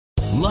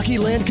Lucky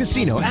Land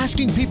Casino,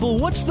 asking people,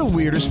 what's the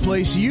weirdest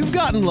place you've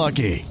gotten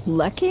lucky?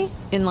 Lucky?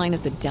 In line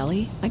at the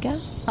deli, I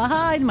guess?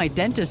 Aha, in my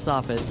dentist's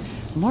office.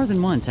 More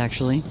than once,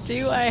 actually.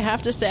 Do I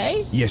have to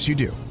say? Yes, you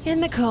do.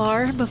 In the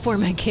car before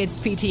my kids'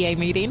 PTA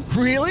meeting.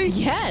 Really?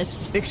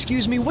 Yes.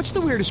 Excuse me, what's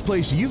the weirdest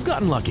place you've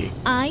gotten lucky?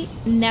 I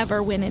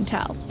never win and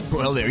tell.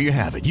 Well, there you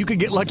have it. You can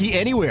get lucky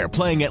anywhere,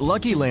 playing at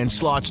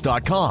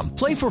LuckyLandSlots.com.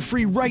 Play for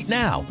free right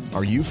now.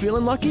 Are you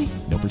feeling lucky?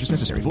 No purchase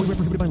necessary. Void where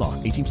prohibited by law.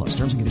 18 plus.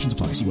 Terms and conditions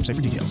apply. See website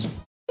for details.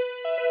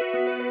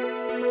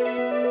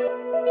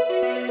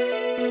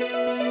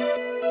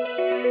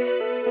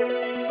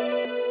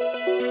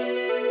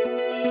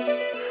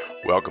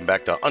 Welcome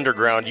back to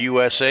Underground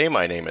USA.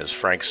 My name is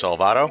Frank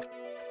Salvato.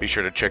 Be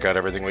sure to check out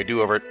everything we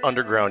do over at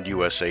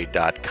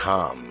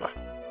undergroundusa.com.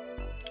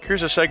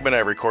 Here's a segment I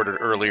recorded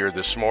earlier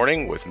this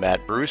morning with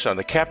Matt Bruce on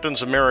the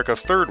Captain's America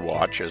Third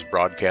Watch, as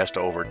broadcast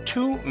to over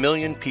 2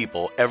 million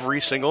people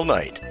every single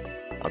night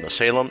on the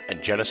Salem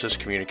and Genesis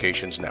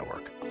Communications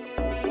Network.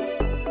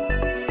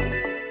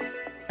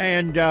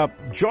 And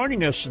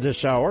joining us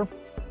this hour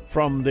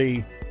from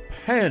the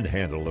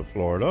panhandle of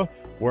Florida,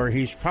 where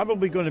he's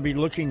probably going to be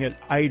looking at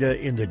Ida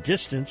in the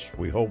distance.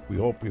 We hope.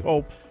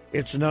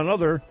 It's none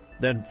other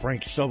than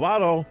Frank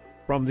Salvato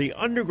from the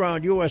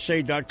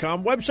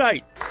UndergroundUSA.com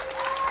website.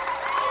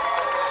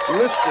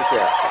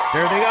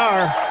 There they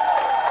are.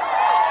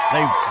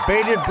 They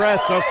bated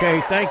breath.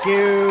 Okay, thank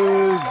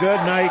you.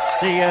 Good night.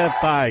 See ya.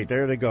 Bye.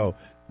 There they go.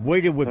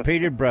 Waited with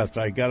bated breath.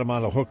 I got them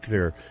on a hook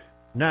there.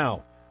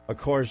 Now, of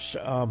course,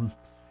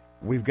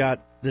 we've got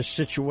this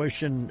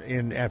situation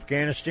in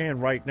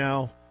Afghanistan right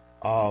now.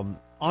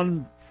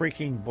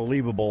 Unfreaking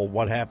believable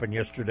what happened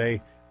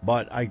yesterday,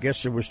 but I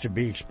guess it was to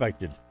be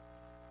expected.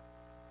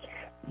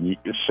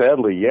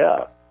 Sadly,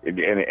 yeah, and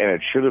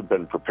it should have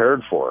been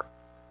prepared for.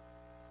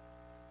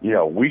 You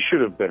know, we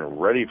should have been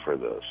ready for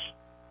this.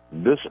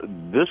 This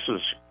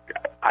is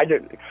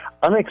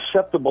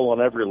unacceptable on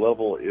every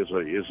level.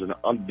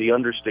 The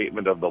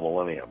understatement of the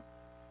millennium.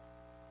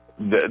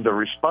 The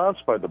response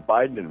by the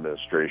Biden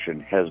administration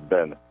has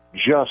been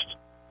just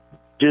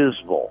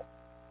dismal.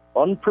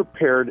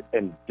 Unprepared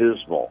and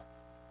dismal.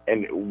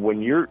 And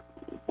when you're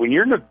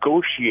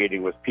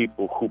negotiating with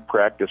people who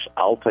practice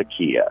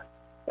al-taqiyya,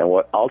 and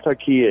what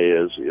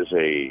al-taqiyya is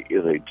a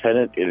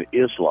tenet in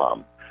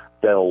Islam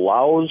that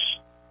allows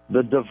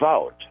the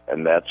devout,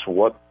 and that's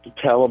what the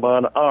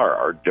Taliban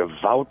are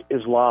devout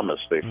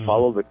Islamists. They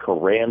follow the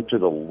Quran to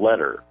the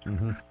letter.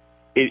 Mm-hmm.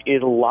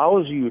 It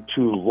allows you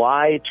to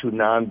lie to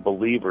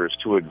non-believers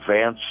to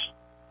advance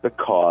the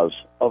cause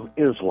of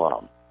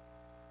Islam.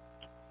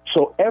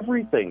 So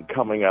everything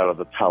coming out of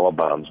the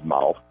Taliban's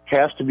mouth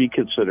has to be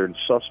considered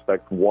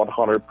suspect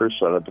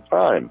 100% of the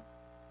time,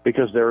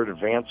 because they're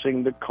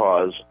advancing the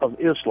cause of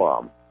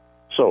Islam.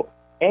 So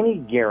any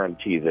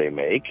guarantee they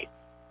make,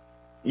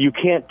 you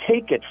can't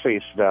take at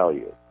face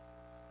value.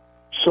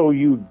 So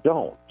you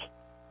don't.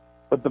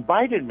 But the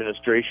Biden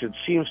administration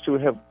seems to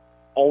have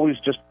always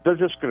they're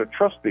just going to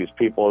trust these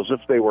people as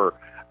if they were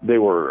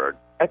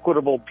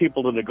equitable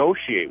people to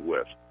negotiate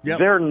with. Yep.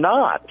 They're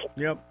not.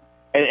 Yep.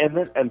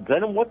 And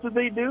then what did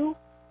they do?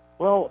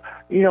 Well,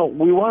 you know,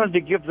 we wanted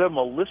to give them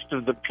a list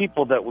of the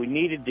people that we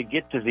needed to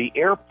get to the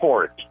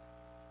airport.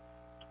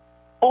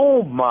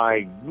 Oh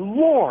my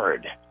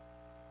Lord!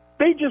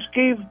 They just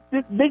gave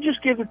the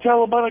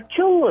Taliban a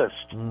kill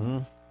list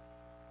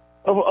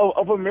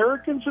of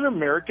Americans and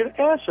American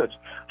assets.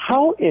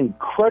 How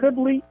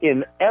incredibly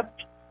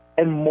inept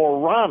and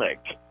moronic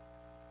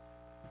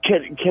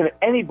can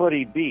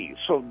anybody be?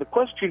 So the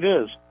question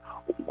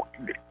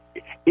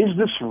is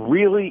this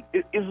really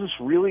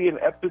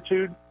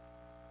ineptitude?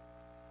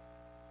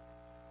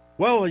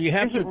 Well, you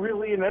have Is it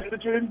really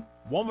ineptitude?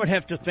 One would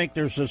have to think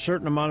there's a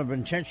certain amount of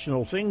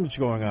intentional things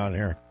going on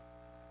here.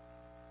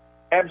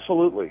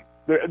 Absolutely.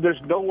 There's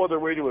no other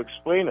way to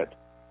explain it.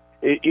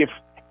 If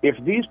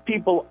these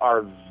people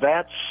are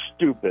that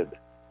stupid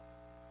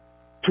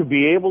to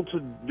be able to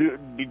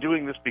be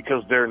doing this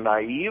because they're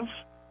naive,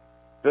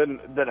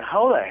 then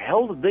how the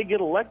hell did they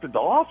get elected to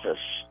office?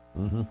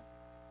 Mm-hmm.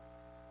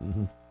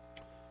 Mm-hmm.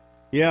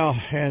 Yeah,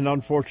 and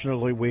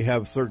unfortunately we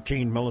have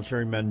 13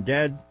 military men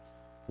dead.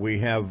 We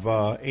have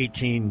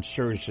 18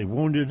 seriously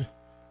wounded.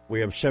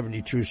 We have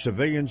 72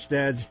 civilians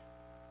dead,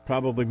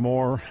 probably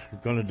more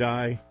going to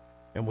die,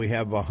 and we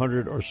have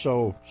 100 or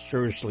so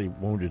seriously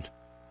wounded.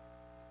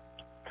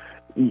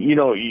 You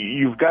know,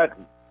 you've got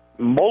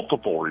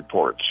multiple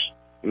reports,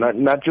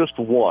 not just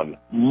one,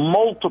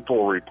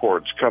 multiple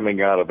reports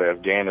coming out of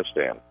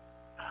Afghanistan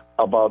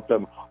about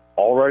them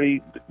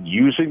already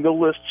using the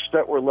lists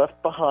that were left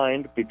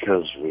behind,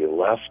 because we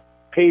left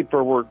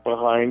paperwork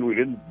behind. We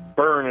didn't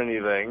burn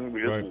anything.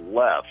 We just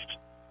left.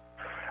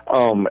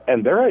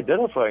 And they're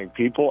identifying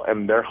people,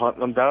 and they're hunting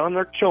them down, and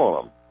they're killing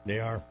them. They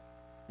are.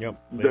 Yep.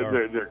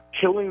 They're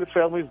killing the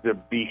families. They're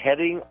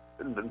beheading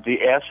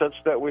the assets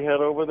that we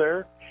had over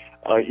there.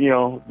 You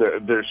know,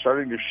 they're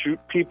starting to shoot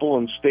people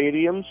in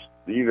stadiums,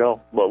 you know,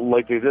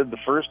 like they did the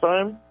first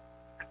time.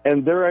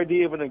 And their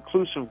idea of an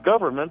inclusive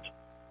government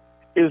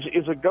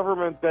is a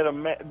government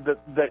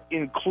that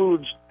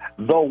includes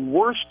the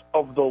worst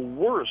of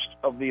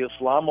the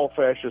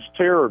Islamo-fascist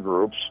terror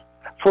groups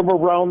from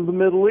around the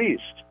Middle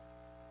East.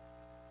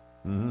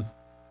 Mm-hmm.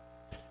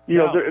 You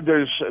know,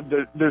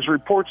 there's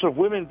reports of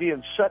women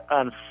being set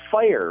on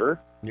fire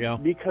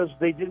because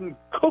they didn't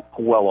cook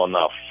well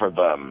enough for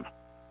them.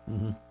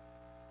 Mm-hmm.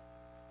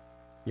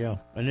 Yeah,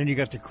 and then you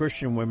got the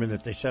Christian women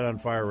that they set on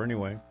fire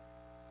anyway.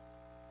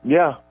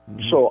 Yeah,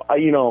 so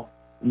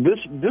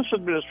this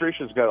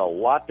administration's got a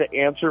lot to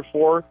answer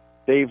for.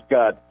 They've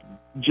got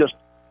just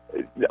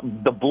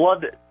the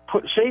blood.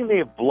 Saying they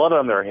have blood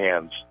on their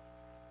hands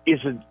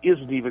isn't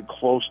even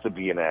close to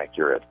being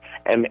accurate.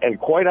 And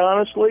quite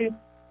honestly,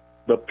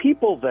 the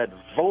people that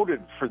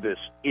voted for this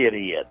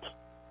idiot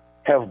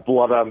have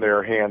blood on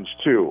their hands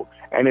too.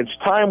 And it's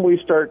time we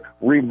start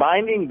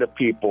reminding the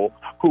people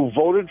who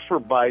voted for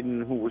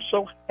Biden, who were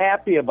so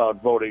happy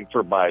about voting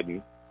for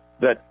Biden,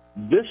 that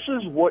this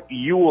is what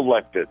you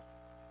elected.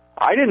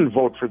 I didn't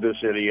vote for this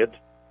idiot.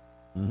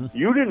 Mm-hmm.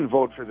 You didn't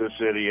vote for this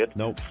idiot.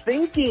 Nope.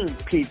 Thinking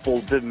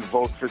people didn't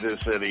vote for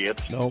this idiot.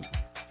 Nope.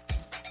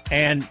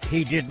 And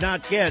he did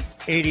not get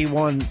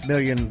 81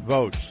 million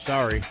votes.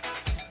 Sorry.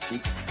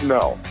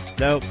 No.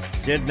 Nope,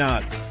 did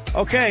not.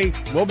 Okay,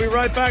 we'll be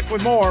right back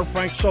with more.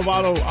 Frank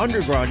Salvato,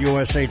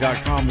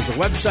 UndergroundUSA.com is the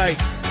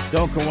website.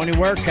 Don't go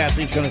anywhere.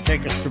 Kathy's going to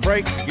take us to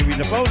break. Give you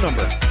the phone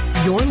number.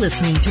 You're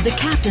listening to the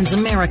Captain's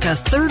America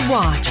Third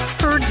Watch,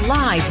 heard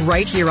live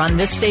right here on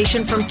this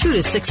station from 2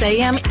 to 6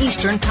 a.m.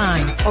 Eastern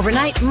Time,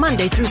 overnight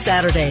Monday through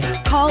Saturday.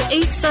 Call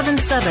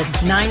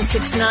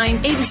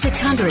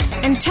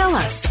 877-969-8600 and tell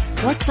us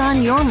what's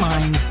on your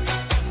mind.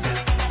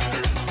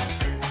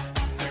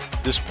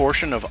 This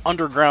portion of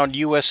Underground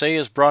USA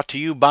is brought to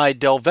you by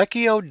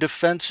Delvecchio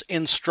Defense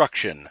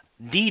Instruction,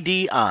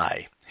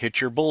 DDI. Hit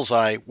your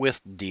bullseye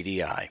with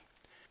DDI.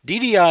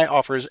 DDI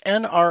offers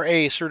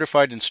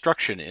NRA-certified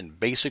instruction in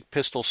basic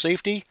pistol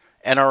safety,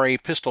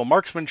 NRA pistol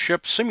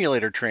marksmanship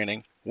simulator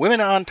training, women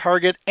on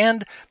target,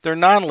 and their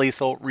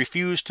non-lethal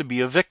Refuse to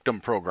be a Victim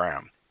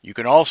program. You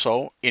can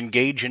also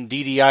engage in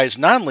DDI's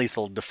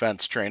non-lethal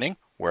defense training,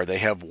 where they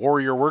have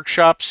warrior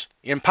workshops,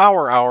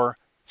 Empower Hour,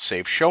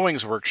 Safe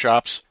Showings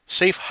workshops,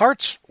 Safe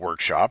Hearts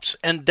workshops,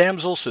 and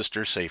Damsel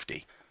Sister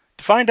Safety.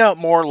 To find out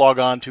more, log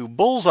on to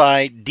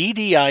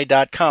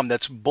bullseyeddi.com.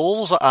 That's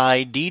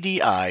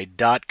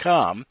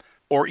bullseyeddi.com,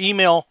 or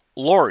email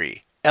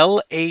Laurie,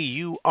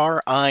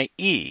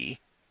 Laurie,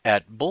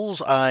 at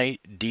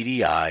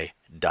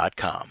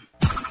bullseyeddi.com.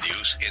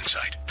 News,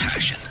 insight,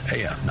 passion.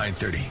 AM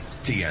 930,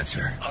 The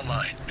Answer.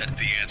 Online at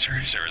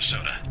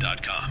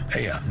TheAnswerSarasota.com.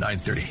 AM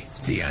 930,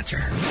 The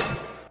Answer.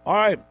 All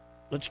right,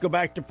 let's go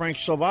back to Frank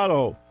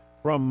Salvato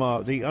from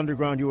the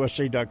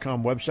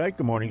UndergroundUSA.com website.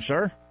 Good morning,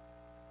 sir.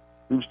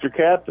 Mr.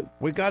 Captain.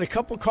 We got a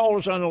couple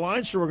callers on the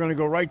line, so we're going to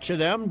go right to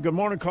them. Good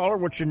morning, caller.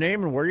 What's your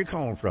name and where are you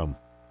calling from?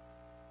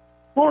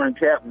 Morning,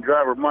 Captain.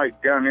 Driver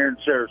Mike down here in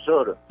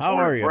Sarasota. How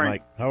are you,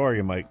 Mike? How are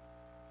you, Mike?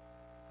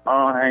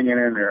 Oh, hanging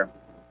in there.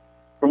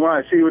 From what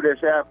I see with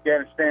this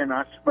Afghanistan,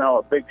 I smell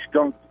a big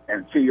skunk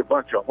and see a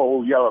bunch of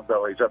whole yellow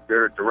bellies up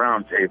there at the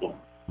round table.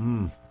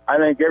 I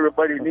think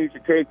everybody needs to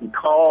take and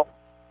call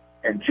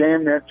and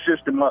jam that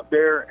system up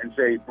there and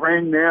say,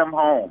 bring them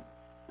home.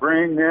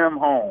 Bring them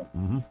home.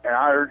 Mm-hmm. And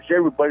I urge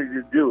everybody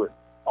to do it.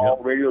 All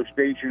radio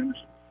stations,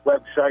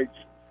 websites,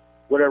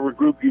 whatever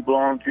group you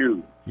belong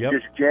to.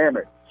 Just jam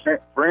it.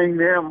 Bring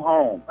them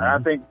home. Mm-hmm. And I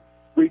think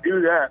if we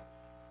do that,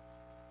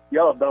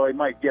 Yellow Belly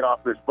might get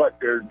off his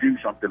butt there and do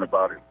something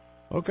about it.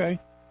 Okay.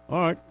 All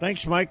right.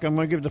 Thanks, Mike. I'm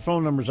going to give the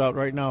phone numbers out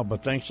right now,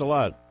 but thanks a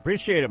lot.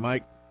 Appreciate it,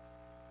 Mike.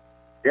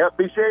 Yep.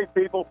 Be safe,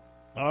 people.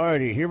 All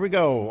righty, here we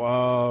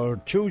go.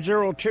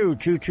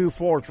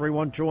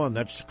 202-224-3121.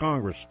 That's the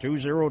Congress,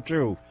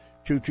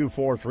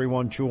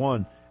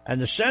 202-224-3121.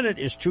 And the Senate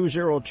is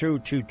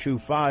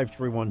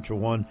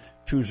 202-225-3121,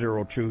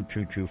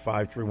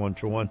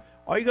 202-225-3121.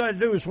 All you got to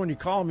do is when you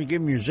call them, you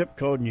give them your zip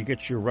code and you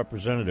get your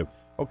representative.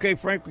 Okay,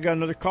 Frank, we got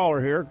another caller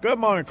here. Good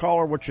morning,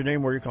 caller. What's your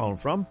name? Where are you calling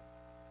from?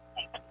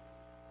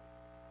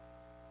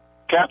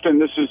 Captain,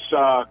 this is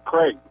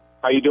Craig.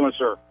 How you doing,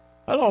 sir?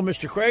 Hello,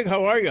 Mr. Craig.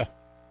 How are you?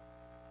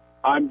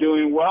 I'm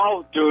doing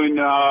well,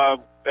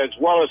 as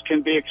well as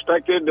can be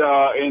expected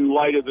in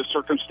light of the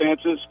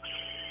circumstances.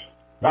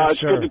 Yes,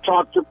 it's sir. good to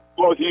talk to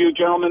both of you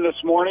gentlemen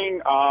this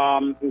morning.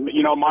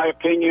 My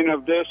opinion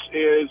of this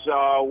is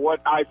what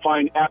I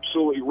find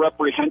absolutely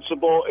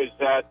reprehensible is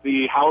that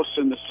the House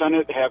and the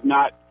Senate have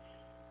not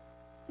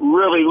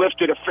really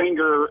lifted a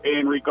finger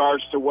in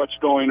regards to what's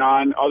going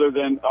on, other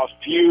than a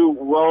few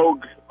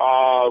rogue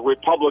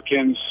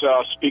Republicans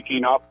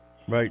speaking up.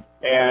 Right.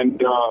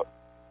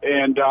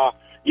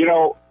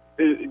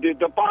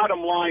 The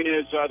bottom line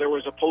is there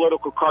was a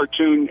political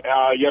cartoon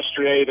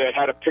yesterday that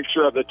had a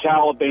picture of the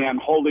Taliban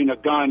holding a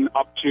gun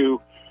up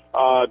to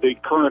the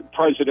current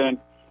president,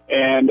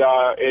 and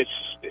the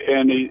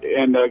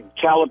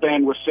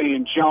Taliban was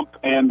saying jump,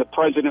 and the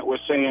president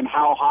was saying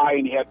how high,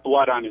 and he had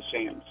blood on his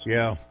hands.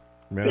 Yeah.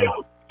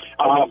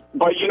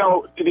 But, you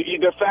know,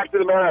 the fact of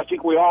the matter, I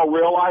think we all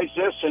realize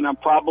this, and I'm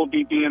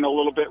probably being a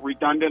little bit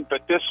redundant,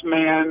 but this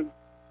man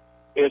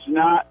is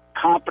not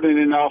competent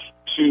enough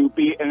to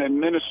be an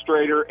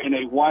administrator in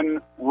a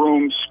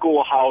one-room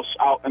schoolhouse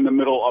out in the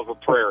middle of a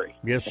prairie.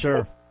 Yes,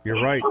 sir.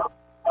 You're right.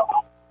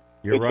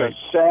 You're right. It's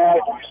a sad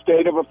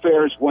state of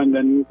affairs when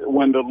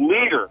the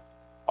leader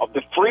of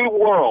the free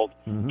world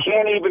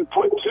can't even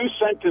put two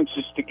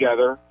sentences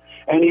together,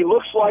 and he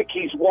looks like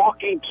he's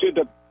walking to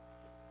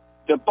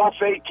the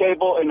buffet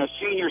table in a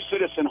senior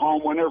citizen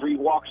home whenever he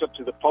walks up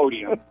to the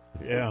podium.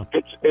 Yeah.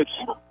 It's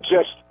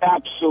just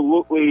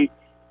absolutely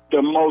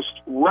the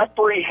most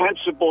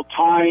reprehensible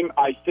time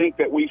I think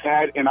that we've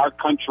had in our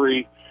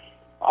country.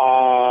 When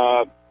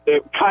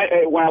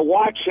I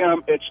watch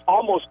him, it's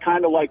almost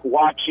kind of like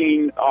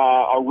watching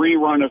a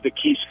rerun of the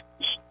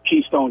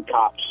Keystone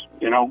Cops,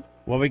 you know?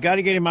 Well, we got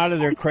to get him out of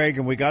there, Craig,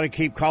 and we got to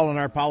keep calling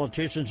our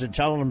politicians and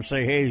telling them,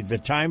 say, hey, the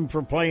time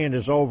for playing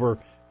is over.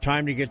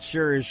 Time to get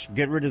serious.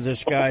 Get rid of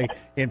this guy.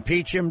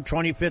 Impeach him,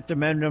 25th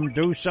Amendment,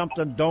 do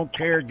something, don't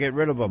care, get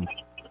rid of him.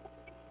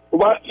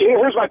 Well,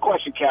 here's my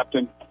question,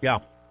 Captain. Yeah.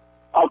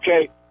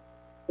 Okay.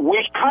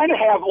 We kind of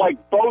have like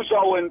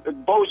Bozo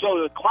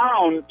the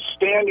Clown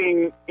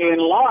standing in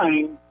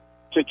line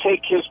to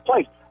take his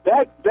place.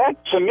 That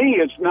to me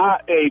is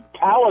not a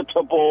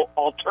palatable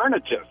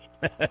alternative.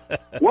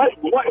 What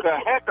the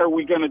heck are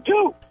we going to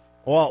do?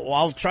 Well,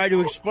 I'll try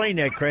to explain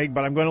that, Craig,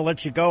 but I'm going to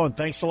let you go, and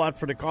thanks a lot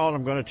for the call, and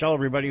I'm going to tell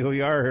everybody who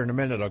you are here in a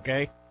minute,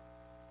 okay?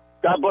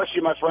 God bless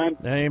you, my friend.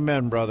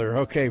 Amen, brother.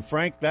 Okay,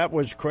 Frank, that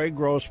was Craig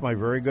Gross, my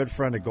very good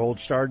friend, a Gold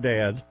Star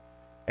dad,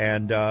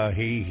 and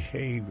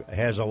he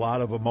has a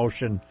lot of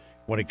emotion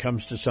when it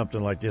comes to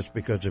something like this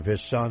because of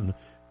his son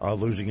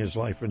losing his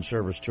life in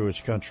service to his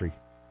country.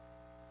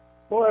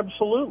 Well,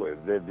 absolutely.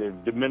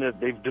 They've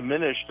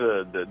diminished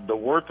the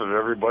worth of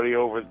everybody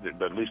over,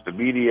 at least the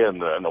media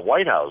and the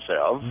White House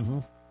have. Mm-hmm.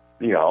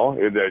 You know,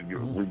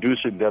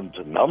 reducing them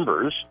to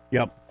numbers.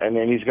 Yep. And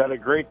then he's got a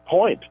great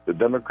point. The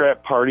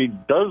Democrat Party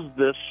does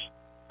this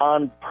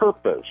on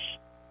purpose.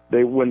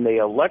 When they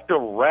elect a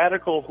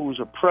radical who's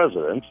a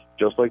president,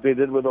 just like they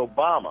did with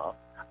Obama,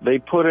 they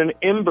put an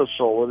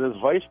imbecile as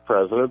vice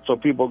president, so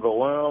people go,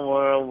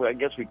 well, I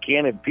guess we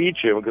can't impeach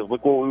him because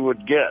look what we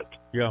would get.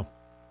 Yeah.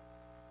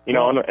 You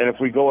know, and if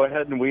we go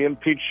ahead and we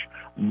impeach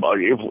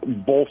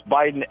both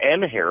Biden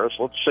and Harris,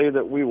 let's say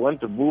that we went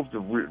to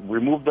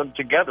remove them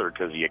together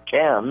because you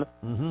can.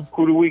 Mm-hmm.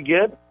 Who do we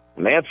get?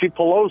 Nancy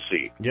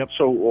Pelosi. Yep.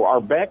 So our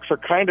backs are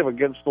kind of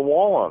against the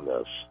wall on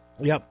this.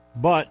 Yep.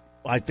 But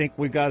I think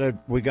we gotta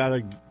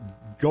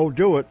go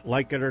do it,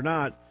 like it or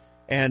not.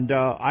 And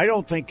I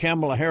don't think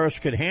Kamala Harris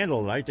could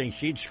handle it. I think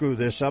she'd screw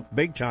this up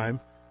big time,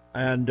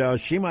 and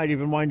she might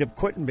even wind up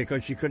quitting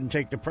because she couldn't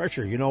take the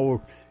pressure. You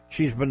know.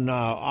 She's been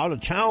out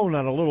of town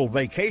on a little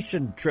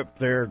vacation trip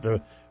there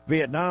to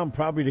Vietnam,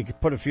 probably to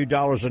put a few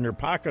dollars in her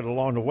pocket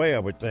along the way, I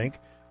would think.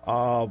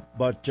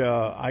 But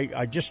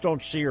I just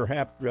don't see her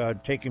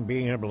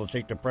being able to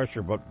take the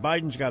pressure. But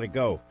Biden's got to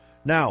go.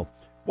 Now,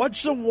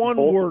 what's the one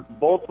word?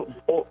 Both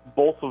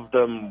of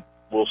them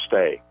will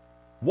stay.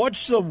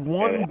 What's the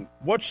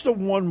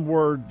one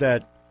word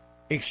that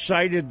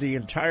excited the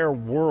entire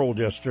world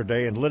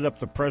yesterday and lit up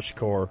the press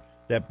corps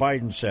that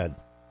Biden said?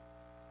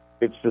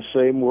 It's the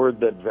same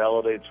word that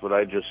validates what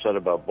I just said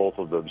about both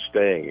of them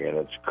staying, and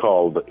it's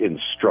called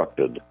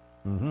instructed.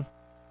 Mm-hmm.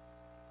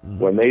 Mm-hmm.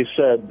 When they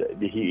said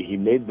he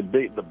made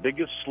the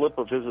biggest slip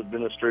of his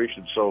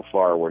administration so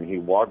far when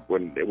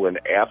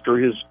after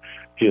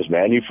his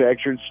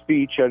manufactured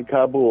speech on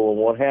Kabul and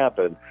what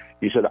happened,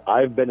 he said,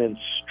 I've been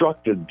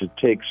instructed to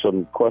take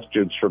some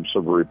questions from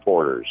some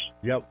reporters.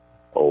 Yep.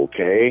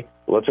 Okay,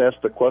 let's ask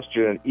the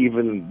question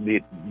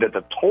that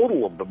the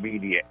total of the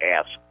media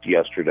asked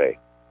yesterday.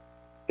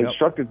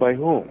 Instructed by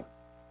whom?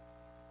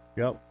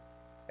 Yep.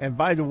 And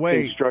by the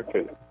way,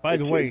 instructed. By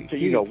the way,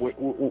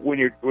 when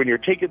you're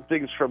taking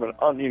things from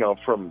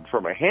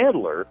from a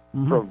handler,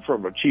 mm-hmm.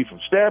 from a chief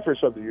of staff or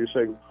something, you're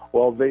saying,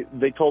 well,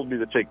 they told me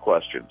to take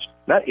questions.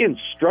 Not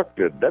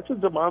instructed. That's a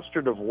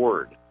demonstrative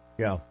word.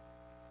 Yeah.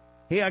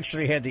 He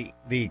actually had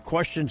the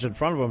questions in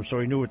front of him, so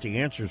he knew what the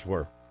answers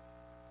were.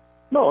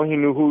 No, he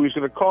knew who he was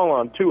going to call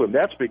on too, and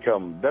that's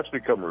become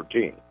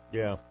routine.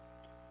 Yeah.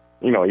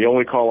 You know, you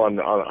only call on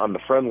the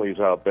friendlies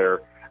out there.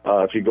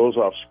 If he goes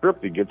off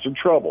script, he gets in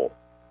trouble.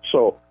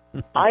 So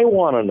I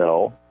want to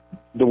know,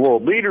 the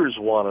world leaders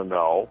want to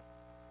know,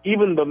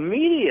 even the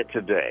media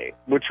today,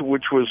 which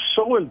was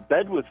so in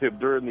bed with him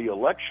during the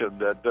election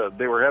that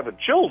they were having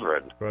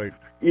children. Right.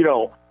 You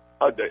know,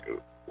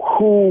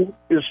 who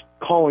is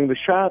calling the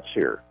shots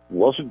here? It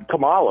wasn't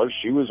Kamala.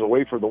 She was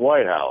away from the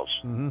White House.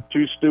 Mm-hmm.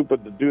 Too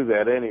stupid to do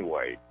that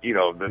anyway. You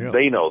know,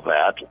 They know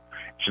that.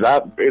 It's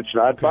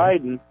not okay.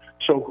 Biden.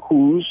 So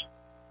who's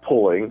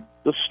pulling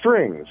the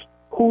strings?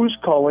 Who's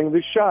calling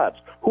the shots?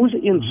 Who's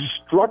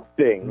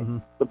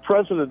instructing the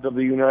President of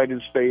the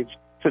United States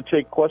to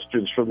take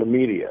questions from the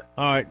media?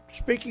 All right.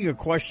 Speaking of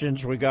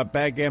questions, we got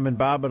Backgammon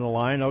Bob on the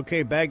line.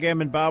 Okay,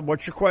 Backgammon Bob,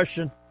 what's your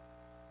question?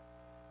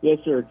 Yes,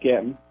 sir,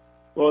 Captain.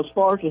 Well, as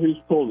far as who's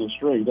pulling the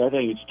strings, I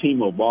think it's Team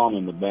Obama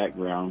in the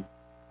background.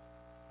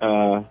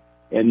 And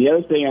the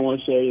other thing I want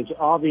to say, it's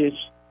obvious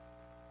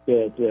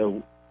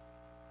that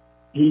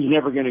he's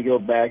never going to go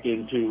back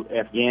into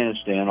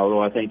Afghanistan,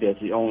 although I think that's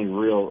the only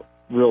real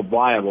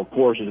viable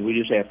course, is we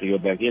just have to go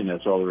back in.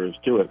 That's all there is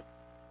to it.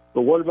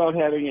 But what about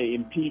having a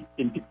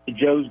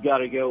Joe's got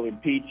to go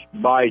impeach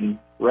Biden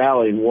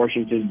rally in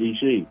Washington,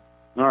 D.C.?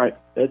 All right,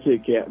 that's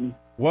it, Captain.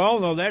 Well,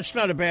 no, that's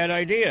not a bad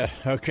idea,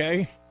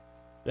 okay?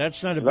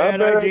 That's not a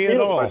bad idea at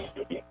all.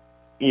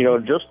 You know,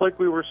 just like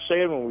we were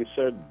saying when we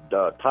said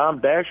Tom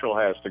Daschle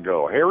has to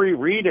go, Harry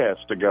Reid has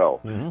to go.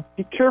 Mm-hmm.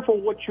 Be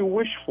careful what you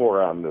wish for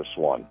on this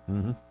one.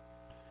 Mm-hmm.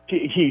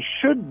 He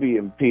should be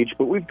impeached,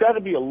 but we've got to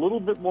be a little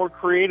bit more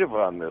creative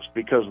on this,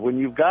 because when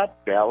you've got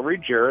Valerie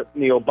Jarrett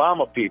and the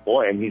Obama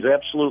people, and he's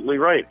absolutely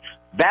right,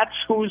 that's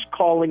who's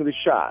calling the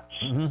shots.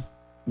 Mm-hmm.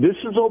 This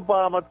is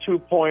Obama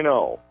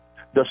 2.0.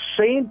 The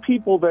same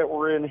people that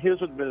were in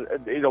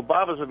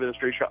Obama's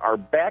administration are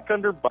back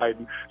under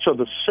Biden, so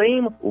the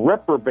same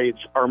reprobates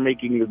are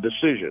making the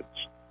decisions.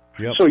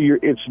 Yep. So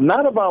it's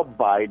not about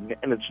Biden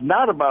and it's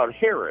not about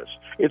Harris.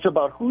 It's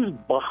about who's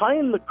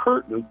behind the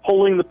curtain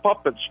pulling the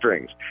puppet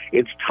strings.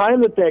 It's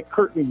time that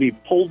curtain be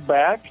pulled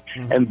back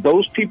and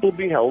those people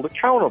be held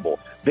accountable.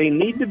 They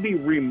need to be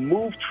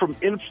removed from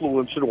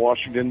influence in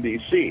Washington,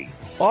 D.C.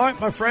 All right,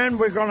 my friend,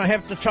 we're going to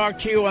have to talk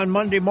to you on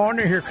Monday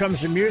morning. Here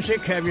comes the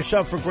music. Have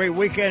yourself a great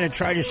weekend and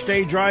try to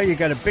stay dry. You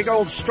got a big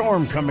old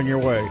storm coming your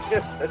way.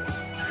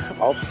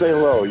 I'll stay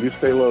low. You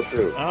stay low,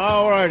 too.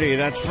 All righty.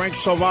 That's Frank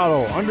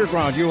Salvato,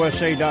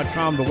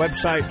 UndergroundUSA.com, the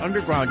website,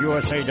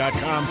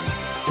 UndergroundUSA.com.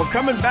 We're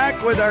coming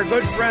back with our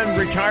good friend,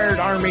 retired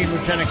Army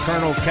Lieutenant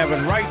Colonel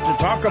Kevin Wright, to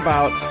talk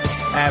about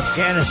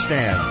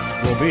Afghanistan.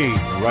 We'll be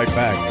right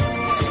back.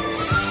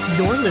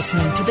 You're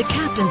listening to the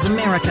Captain's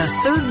America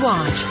Third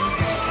Watch.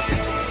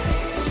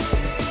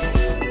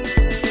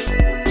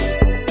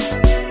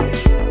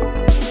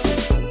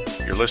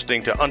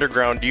 Listening to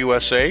Underground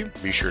USA.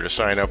 Be sure to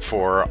sign up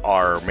for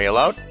our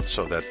mail-out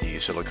so that the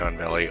Silicon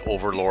Valley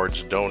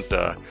overlords don't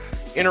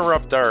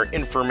interrupt our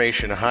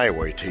information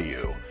highway to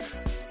you.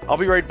 I'll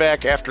be right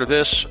back after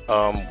this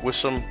with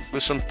some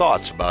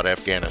thoughts about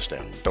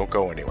Afghanistan. Don't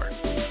go anywhere.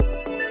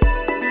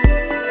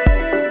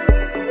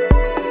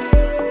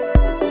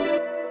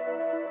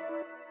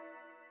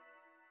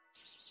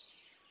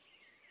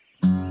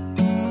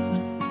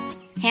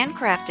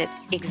 Handcrafted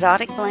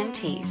exotic blend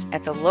teas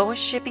at the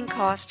lowest shipping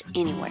cost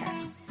anywhere.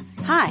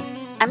 Hi,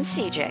 I'm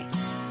CJ,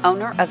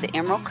 owner of the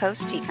Emerald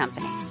Coast Tea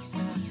Company.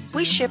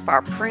 We ship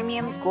our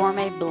premium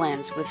gourmet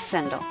blends with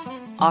Sendle,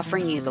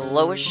 offering you the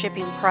lowest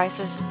shipping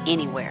prices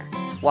anywhere,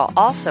 while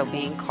also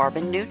being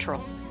carbon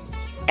neutral.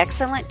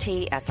 Excellent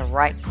tea at the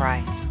right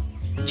price.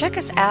 Check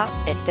us out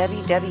at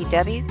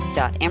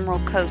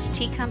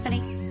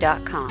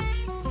www.emeraldcoastteacompany.com.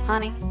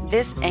 Honey,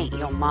 this ain't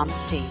your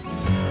mama's tea.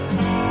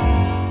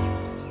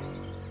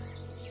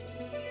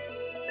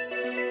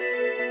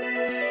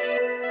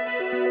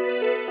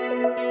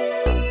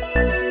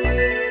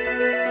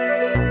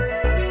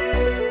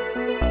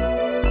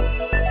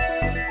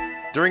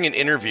 During an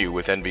interview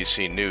with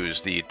NBC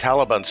News, the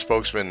Taliban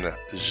spokesman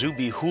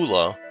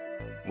Zabihullah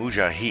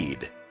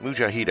Mujahid,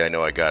 I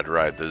know I got it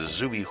right. The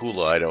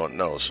Zabihullah, I don't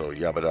know, so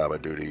yabba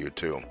dabba do to you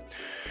too.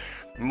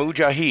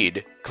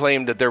 Mujahid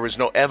claimed that there was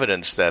no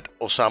evidence that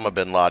Osama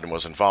bin Laden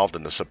was involved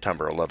in the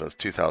September 11th,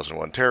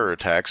 2001 terror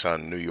attacks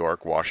on New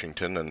York,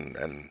 Washington,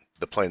 and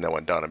the plane that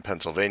went down in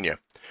Pennsylvania.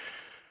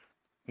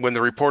 When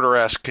the reporter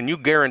asked, "Can you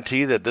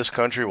guarantee that this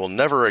country will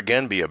never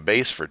again be a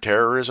base for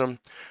terrorism?"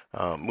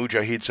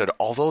 Mujahid said,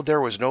 "Although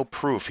there was no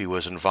proof he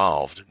was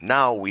involved,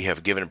 now we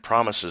have given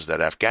promises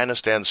that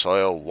Afghanistan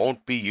soil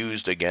won't be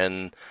used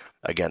again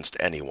against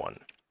anyone."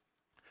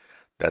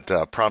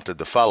 That prompted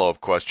the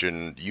follow-up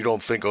question, "You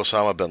don't think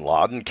Osama bin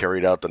Laden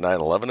carried out the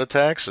 9/11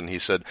 attacks?" And he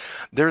said,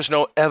 "There's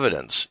no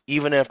evidence.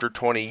 Even after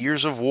 20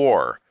 years of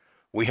war,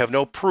 we have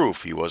no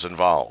proof he was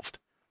involved."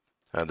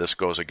 This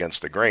goes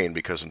against the grain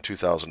because in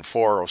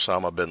 2004,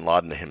 Osama bin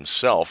Laden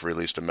himself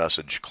released a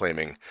message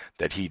claiming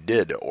that he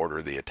did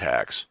order the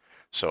attacks.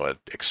 So it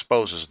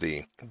exposes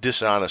the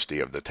dishonesty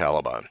of the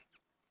Taliban.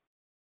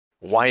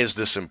 Why is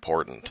this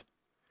important?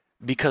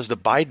 Because the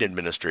Biden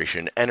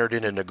administration entered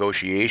into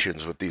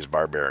negotiations with these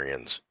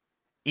barbarians,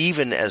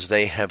 even as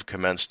they have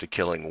commenced to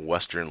killing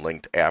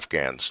Western-linked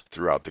Afghans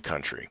throughout the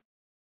country.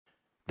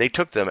 They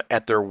took them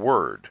at their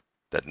word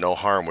that no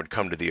harm would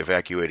come to the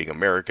evacuating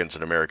Americans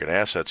and American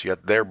assets,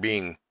 yet they're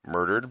being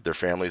murdered, their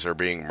families are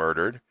being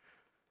murdered,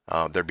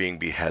 they're being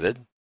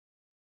beheaded.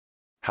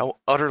 How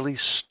utterly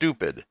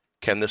stupid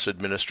can this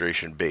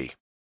administration be?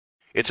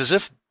 It's as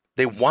if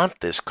they want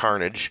this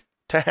carnage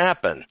to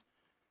happen.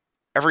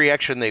 Every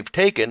action they've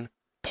taken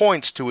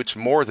points to its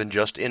more than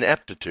just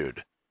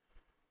ineptitude.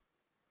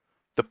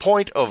 The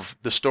point of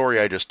the story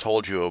I just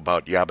told you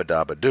about Yabba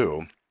Dabba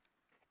Doo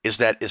is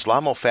that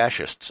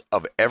Islamofascists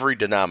of every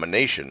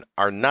denomination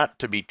are not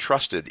to be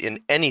trusted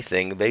in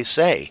anything they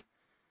say.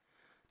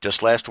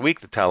 Just last week,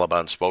 the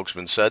Taliban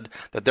spokesman said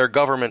that their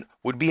government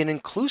would be an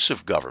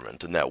inclusive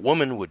government and that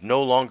women would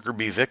no longer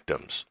be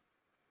victims.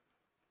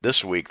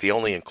 This week, the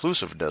only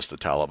inclusiveness the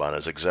Taliban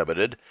has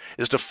exhibited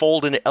is to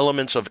fold in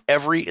elements of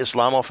every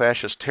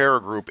Islamofascist terror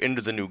group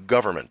into the new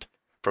government,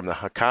 from the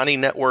Haqqani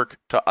network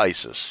to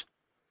ISIS.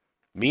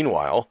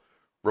 Meanwhile,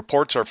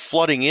 reports are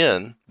flooding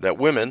in that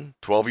women,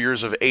 12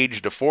 years of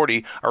age to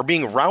 40, are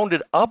being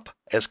rounded up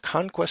as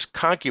conquest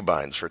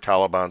concubines for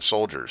Taliban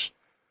soldiers.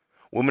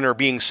 Women are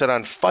being set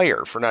on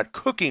fire for not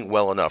cooking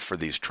well enough for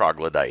these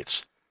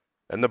troglodytes.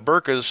 And the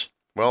burqas,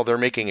 well, they're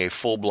making a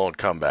full-blown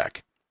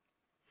comeback.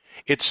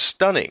 It's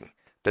stunning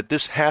that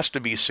this has to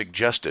be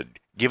suggested,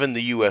 given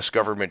the U.S.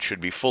 government should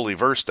be fully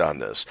versed on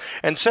this.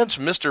 And since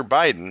Mr.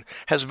 Biden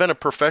has been a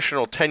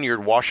professional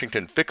tenured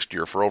Washington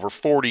fixture for over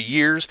 40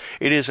 years,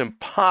 it is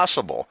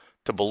impossible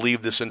to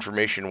believe this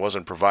information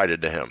wasn't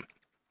provided to him.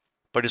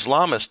 But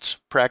Islamists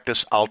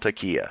practice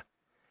al-taqiyya.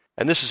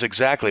 And this is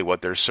exactly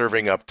what they're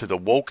serving up to the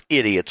woke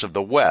idiots of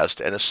the West,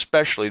 and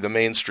especially the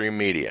mainstream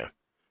media.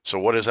 So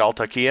what is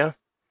al-taqiyya?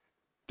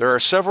 There are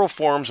several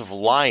forms of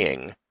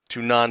lying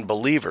to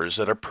non-believers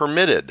that are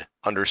permitted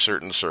under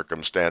certain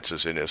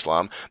circumstances in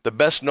Islam, the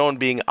best known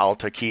being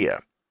al-taqiyya.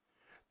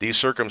 These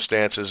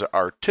circumstances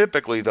are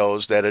typically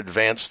those that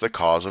advance the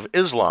cause of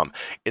Islam,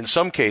 in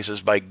some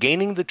cases by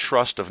gaining the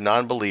trust of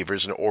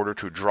non-believers in order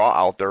to draw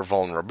out their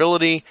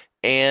vulnerability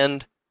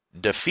and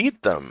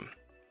defeat them.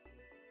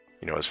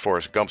 You know, as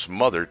Forrest Gump's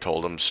mother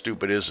told him,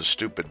 stupid is as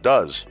stupid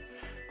does.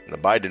 And the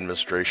Biden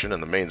administration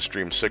and the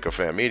mainstream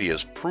sycophant media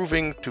is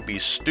proving to be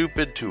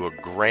stupid to a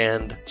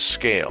grand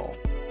scale.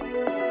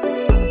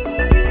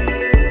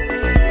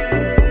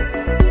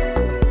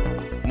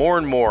 More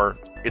and more,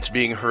 it's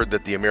being heard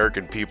that the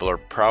American people are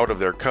proud of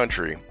their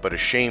country, but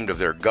ashamed of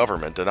their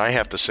government, and I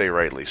have to say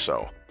rightly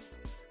so.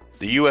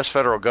 The U.S.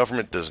 federal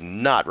government does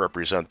not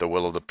represent the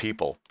will of the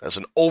people, as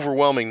an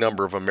overwhelming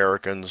number of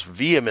Americans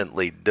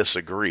vehemently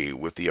disagree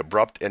with the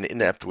abrupt and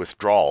inept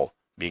withdrawal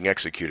being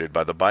executed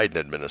by the Biden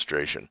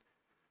administration.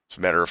 As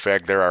a matter of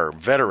fact, there are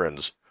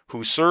veterans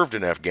who served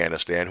in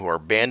Afghanistan who are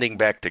banding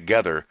back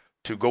together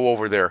to go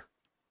over there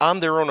on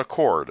their own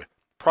accord,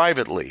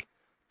 privately,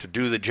 to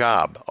do the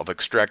job of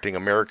extracting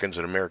Americans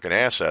and American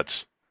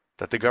assets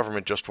that the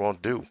government just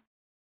won't do.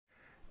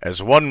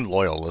 As one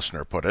loyal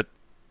listener put it,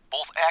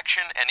 both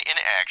action and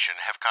inaction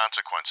have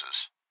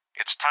consequences.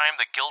 It's time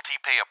the guilty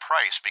pay a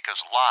price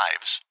because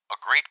lives, a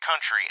great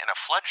country and a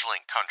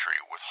fledgling country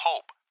with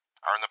hope,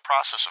 are in the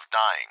process of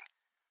dying.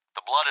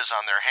 The blood is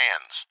on their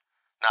hands.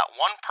 Not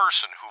one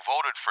person who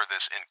voted for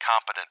this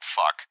incompetent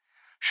fuck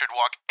should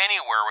walk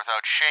anywhere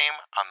without shame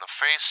on the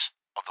face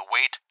of the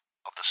weight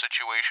of the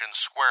situation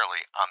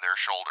squarely on their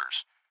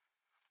shoulders.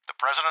 The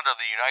President of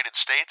the United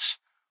States,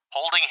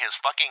 holding his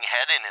fucking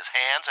head in his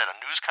hands at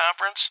a news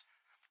conference?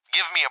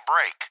 Give me a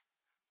break.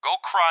 Go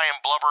cry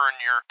and blubber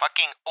in your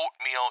fucking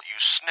oatmeal, you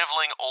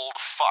sniveling old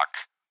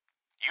fuck.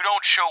 You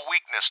don't show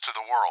weakness to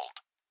the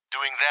world.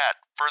 Doing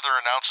that further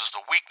announces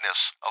the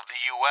weakness of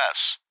the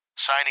U.S.,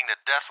 signing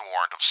the death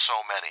warrant of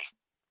so many.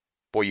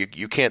 Boy,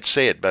 you can't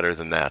say it better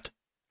than that.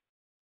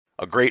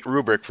 A great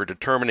rubric for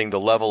determining the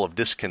level of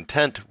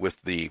discontent with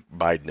the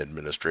Biden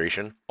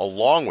administration,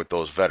 along with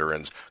those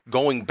veterans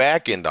going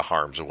back into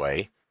harm's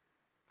way,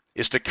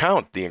 is to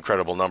count the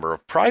incredible number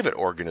of private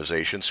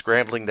organizations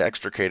scrambling to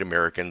extricate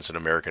Americans and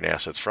American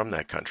assets from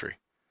that country.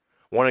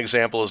 One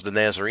example is the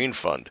Nazarene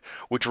Fund,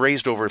 which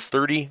raised over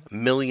 $30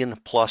 million+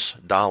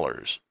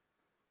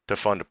 to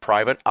fund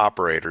private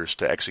operators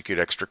to execute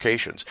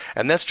extrications.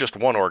 And that's just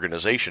one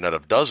organization out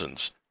of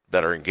dozens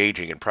that are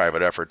engaging in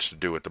private efforts to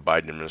do what the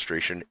Biden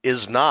administration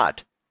is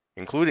not,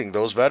 including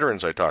those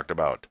veterans I talked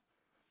about.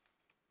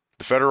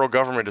 The federal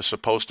government is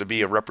supposed to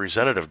be a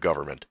representative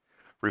government,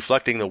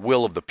 reflecting the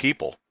will of the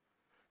people.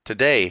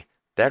 Today,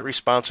 that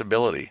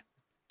responsibility,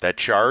 that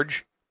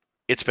charge,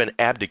 it's been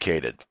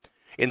abdicated.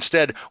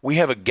 Instead, we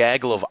have a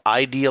gaggle of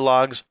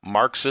ideologues,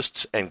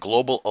 Marxists, and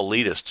global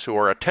elitists who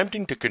are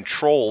attempting to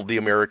control the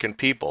American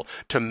people,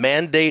 to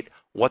mandate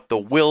what the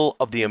will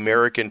of the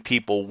American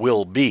people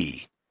will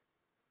be.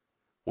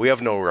 We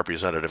have no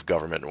representative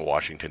government in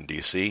Washington,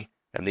 D.C.,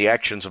 and the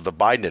actions of the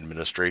Biden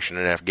administration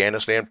in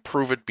Afghanistan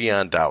prove it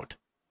beyond doubt.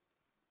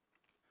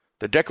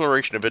 The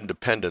Declaration of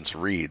Independence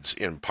reads,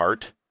 in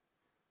part,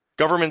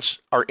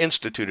 "Governments are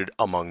instituted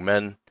among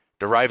men,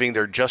 deriving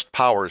their just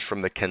powers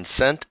from the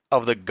consent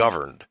of the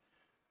governed,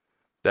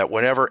 that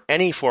whenever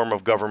any form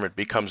of government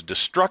becomes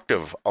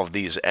destructive of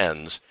these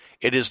ends,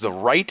 it is the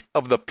right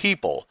of the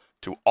people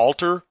to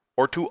alter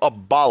or to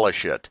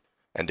abolish it,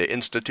 and to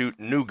institute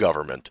new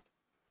government.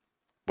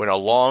 When a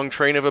long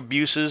train of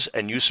abuses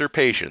and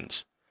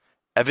usurpations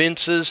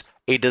evinces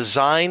a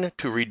design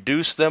to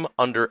reduce them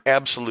under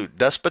absolute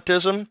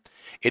despotism,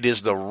 it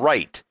is the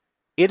right,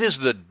 it is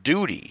the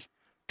duty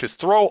to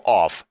throw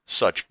off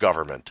such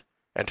government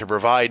and to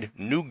provide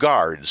new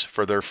guards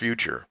for their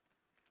future."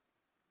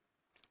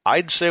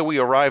 I'd say we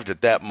arrived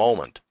at that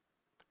moment,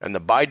 and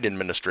the Biden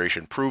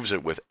administration proves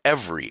it with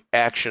every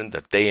action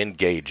that they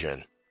engage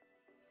in.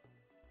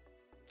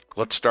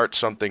 Let's start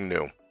something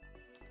new.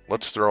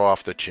 Let's throw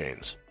off the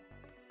chains.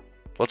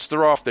 Let's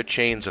throw off the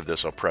chains of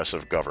this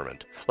oppressive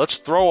government. Let's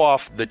throw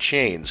off the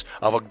chains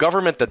of a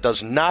government that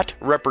does not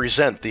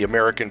represent the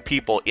American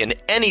people in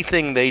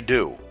anything they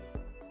do.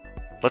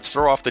 Let's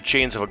throw off the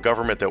chains of a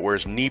government that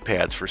wears knee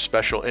pads for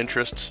special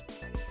interests,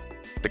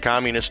 the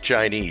communist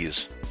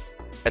Chinese,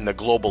 and the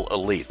global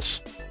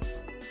elites.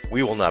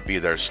 We will not be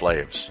their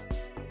slaves.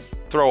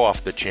 Throw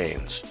off the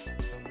chains.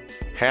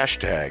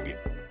 Hashtag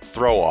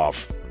throw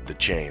off the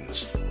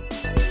chains.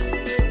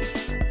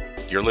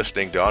 You're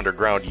listening to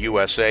Underground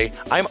USA.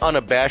 I'm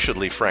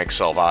unabashedly Frank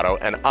Salvato,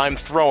 and I'm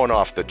throwing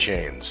off the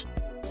chains.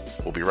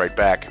 We'll be right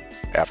back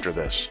after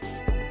this.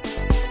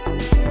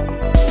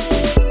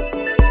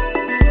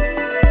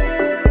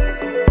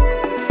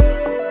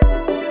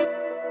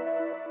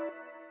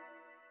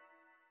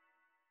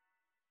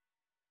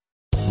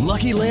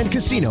 Lucky Land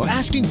Casino,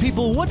 asking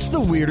people, what's the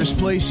weirdest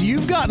place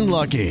you've gotten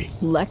lucky?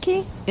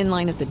 Lucky? In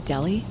line at the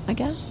deli, I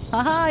guess?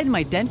 Aha, in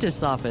my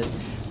dentist's office.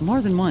 More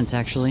than once,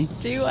 actually.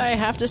 Do I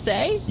have to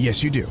say?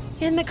 Yes, you do.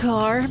 In the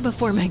car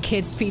before my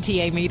kids'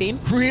 PTA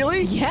meeting.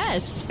 Really?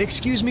 Yes.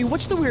 Excuse me,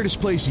 what's the weirdest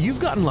place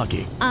you've gotten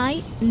lucky?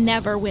 I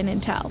never win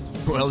and tell.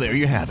 Well, there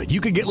you have it. You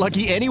can get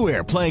lucky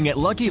anywhere, playing at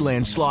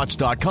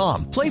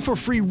LuckyLandSlots.com. Play for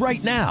free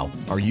right now.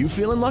 Are you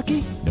feeling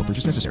lucky? No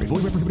purchase necessary.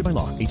 Void where prohibited by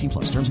law. 18+.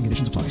 Terms and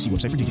conditions apply. See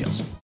website for details.